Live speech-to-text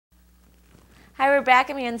Hi, we're back.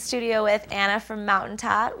 I'm here in the studio with Anna from Mountain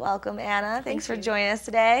Tot. Welcome, Anna. Thanks for joining us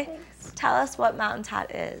today. Thanks. Tell us what Mountain Tot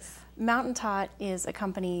is. Mountain Tot is a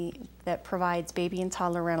company that provides baby and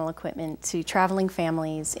toddler rental equipment to traveling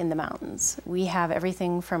families in the mountains. We have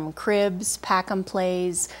everything from cribs,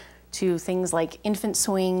 pack-and-plays, to things like infant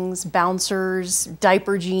swings, bouncers,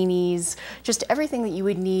 diaper genies, just everything that you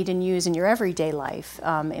would need and use in your everyday life.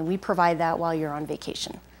 And we provide that while you're on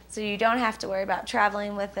vacation. So you don't have to worry about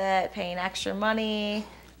traveling with it, paying extra money,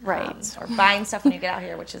 right, or buying stuff when you get out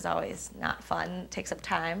here, which is always not fun. It takes up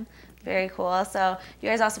time. Very cool. So you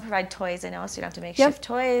guys also provide toys, I know, so you don't have to make shift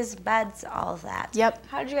toys, beds, all of that. Yep.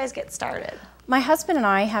 How did you guys get started? My husband and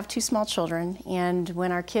I have 2 small children, and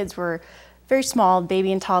when our kids were very small,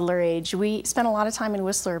 baby and toddler age, we spent a lot of time in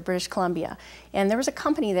Whistler, British Columbia. And there was a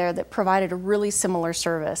company there that provided a really similar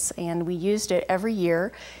service, and we used it every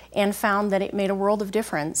year and found that it made a world of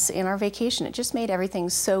difference in our vacation. It just made everything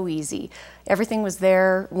so easy. Everything was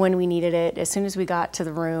there when we needed it, as soon as we got to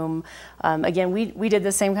the room. Again, we did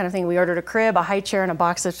the same kind of thing. We ordered a crib, a high chair, and a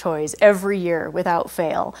box of toys every year without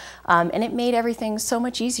fail. And it made everything so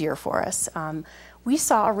much easier for us. We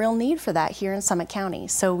saw a real need for that here in Summit County,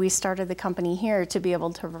 so we started the company here to be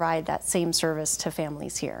able to provide that same service to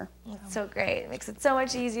families here. That's so great. It makes it so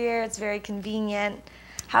much easier. It's very convenient.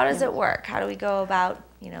 How does it work? How do we go about,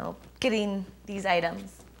 getting these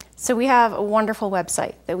items? So we have a wonderful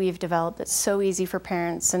website that we've developed that's so easy for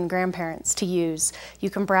parents and grandparents to use.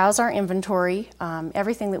 You can browse our inventory.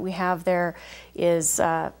 Everything that we have there is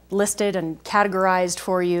listed and categorized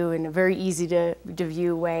for you in a very easy to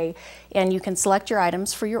view way. And you can select your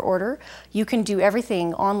items for your order. You can do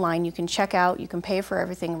everything online. You can check out. You can pay for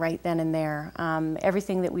everything right then and there.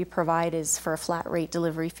 Everything that we provide is for a flat rate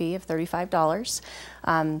delivery fee of $35.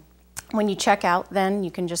 When you check out, then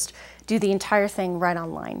you can just do the entire thing right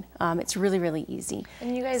online. It's really, really easy.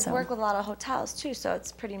 And you guys work with a lot of hotels too, so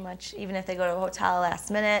it's pretty much, even if they go to a hotel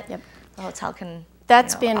last minute, the hotel can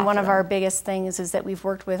That's been one of our biggest things, is that we've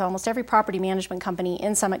worked with almost every property management company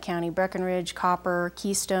in Summit County: Breckenridge, Copper,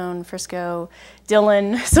 Keystone, Frisco,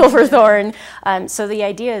 Dillon, Silverthorne. So the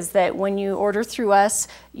idea is that when you order through us,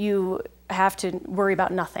 you have to worry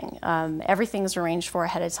about nothing. Everything's arranged for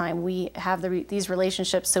ahead of time. We have these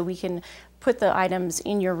relationships so we can put the items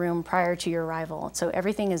in your room prior to your arrival. So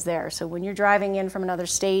everything is there. So when you're driving in from another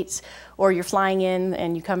state, or you're flying in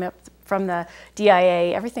and you come up from the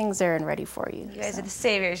DIA, everything's there and ready for you. You guys are the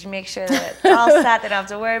saviors. You make sure that it's all set. They don't have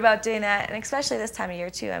to worry about doing that. And especially this time of year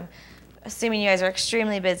too. I'm assuming you guys are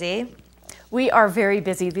extremely busy. We are very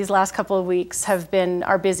busy. These last couple of weeks have been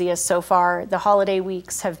our busiest so far. The holiday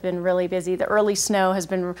weeks have been really busy. The early snow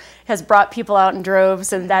has brought people out in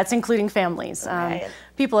droves, and that's including families. Right.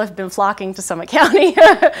 People have been flocking to Summit County.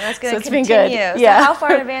 That's going to continue. Been good. Yeah. So how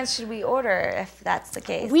far in advance should we order if that's the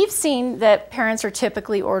case? We've seen that parents are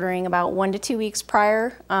typically ordering about 1 to 2 weeks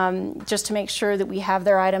prior, just to make sure that we have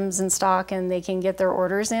their items in stock and they can get their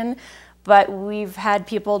orders in. But we've had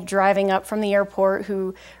people driving up from the airport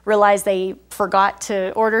who realize they forgot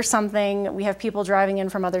to order something. We have people driving in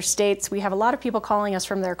from other states. We have a lot of people calling us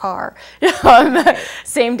from their car,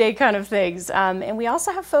 same day kind of things. And we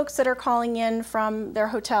also have folks that are calling in from their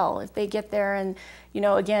hotel if they get there. And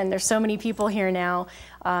again, there's so many people here now.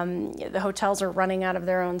 The hotels are running out of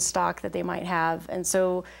their own stock that they might have. And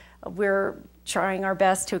so we're trying our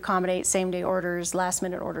best to accommodate same-day orders,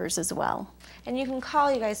 last-minute orders as well. And you can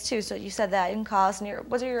call you guys too, so you said that. You can call us. And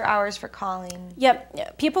what are your hours for calling?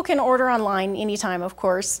 Yep. People can order online anytime, of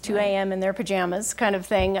course, 2 a.m. in their pajamas kind of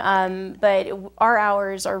thing. But our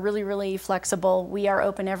hours are really, really flexible. We are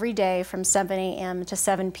open every day from 7 a.m. to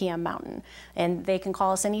 7 p.m. Mountain. And they can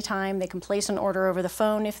call us anytime. They can place an order over the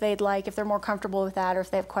phone if they'd like, if they're more comfortable with that, or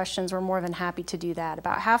if they have questions, we're more than happy to do that.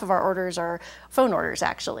 About half of our orders are phone orders,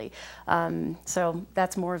 actually. So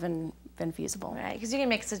that's more than feasible. Right, because you can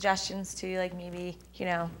make suggestions too, like maybe,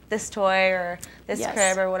 this toy or this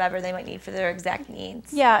crib or whatever they might need for their exact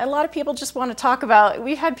needs. Yeah, a lot of people just want to talk about,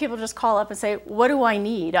 we've had people just call up and say, what do I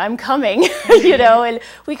need? I'm coming, and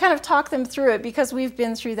we kind of talk them through it because we've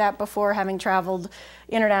been through that before, having traveled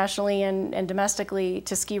internationally and domestically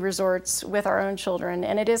to ski resorts with our own children,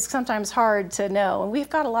 and it is sometimes hard to know. And we've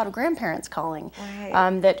got a lot of grandparents calling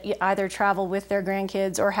that either travel with their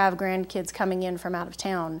grandkids or have grandkids coming in from out of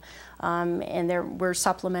town, and we're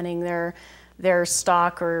supplementing their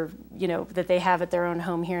stock, or that they have at their own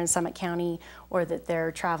home here in Summit County, or that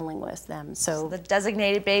they're traveling with them. So the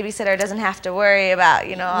designated babysitter doesn't have to worry about,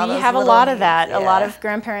 you know, all we those have a little lot of needs. that. Yeah. A lot of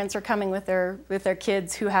grandparents are coming with their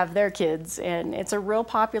kids who have their kids, and it's a real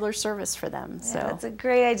popular service for them. So yeah, it's a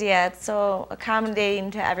great idea. It's so accommodating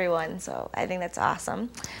to everyone. So I think that's awesome.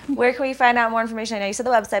 Where can we find out more information? I know you said the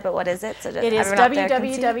website, but what is it? So it is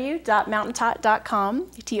www.mountaintot.com,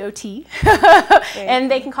 T-O-T. And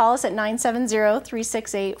they can call us at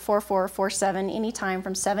 970-368-4447 anytime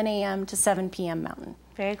from 7 a.m. to 7 p.m. Mountain.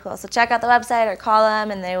 Very cool. So check out the website or call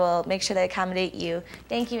them, and they will make sure they accommodate you.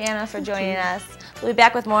 Thank you, Anna, for joining us. We'll be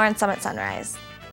back with more on Summit Sunrise.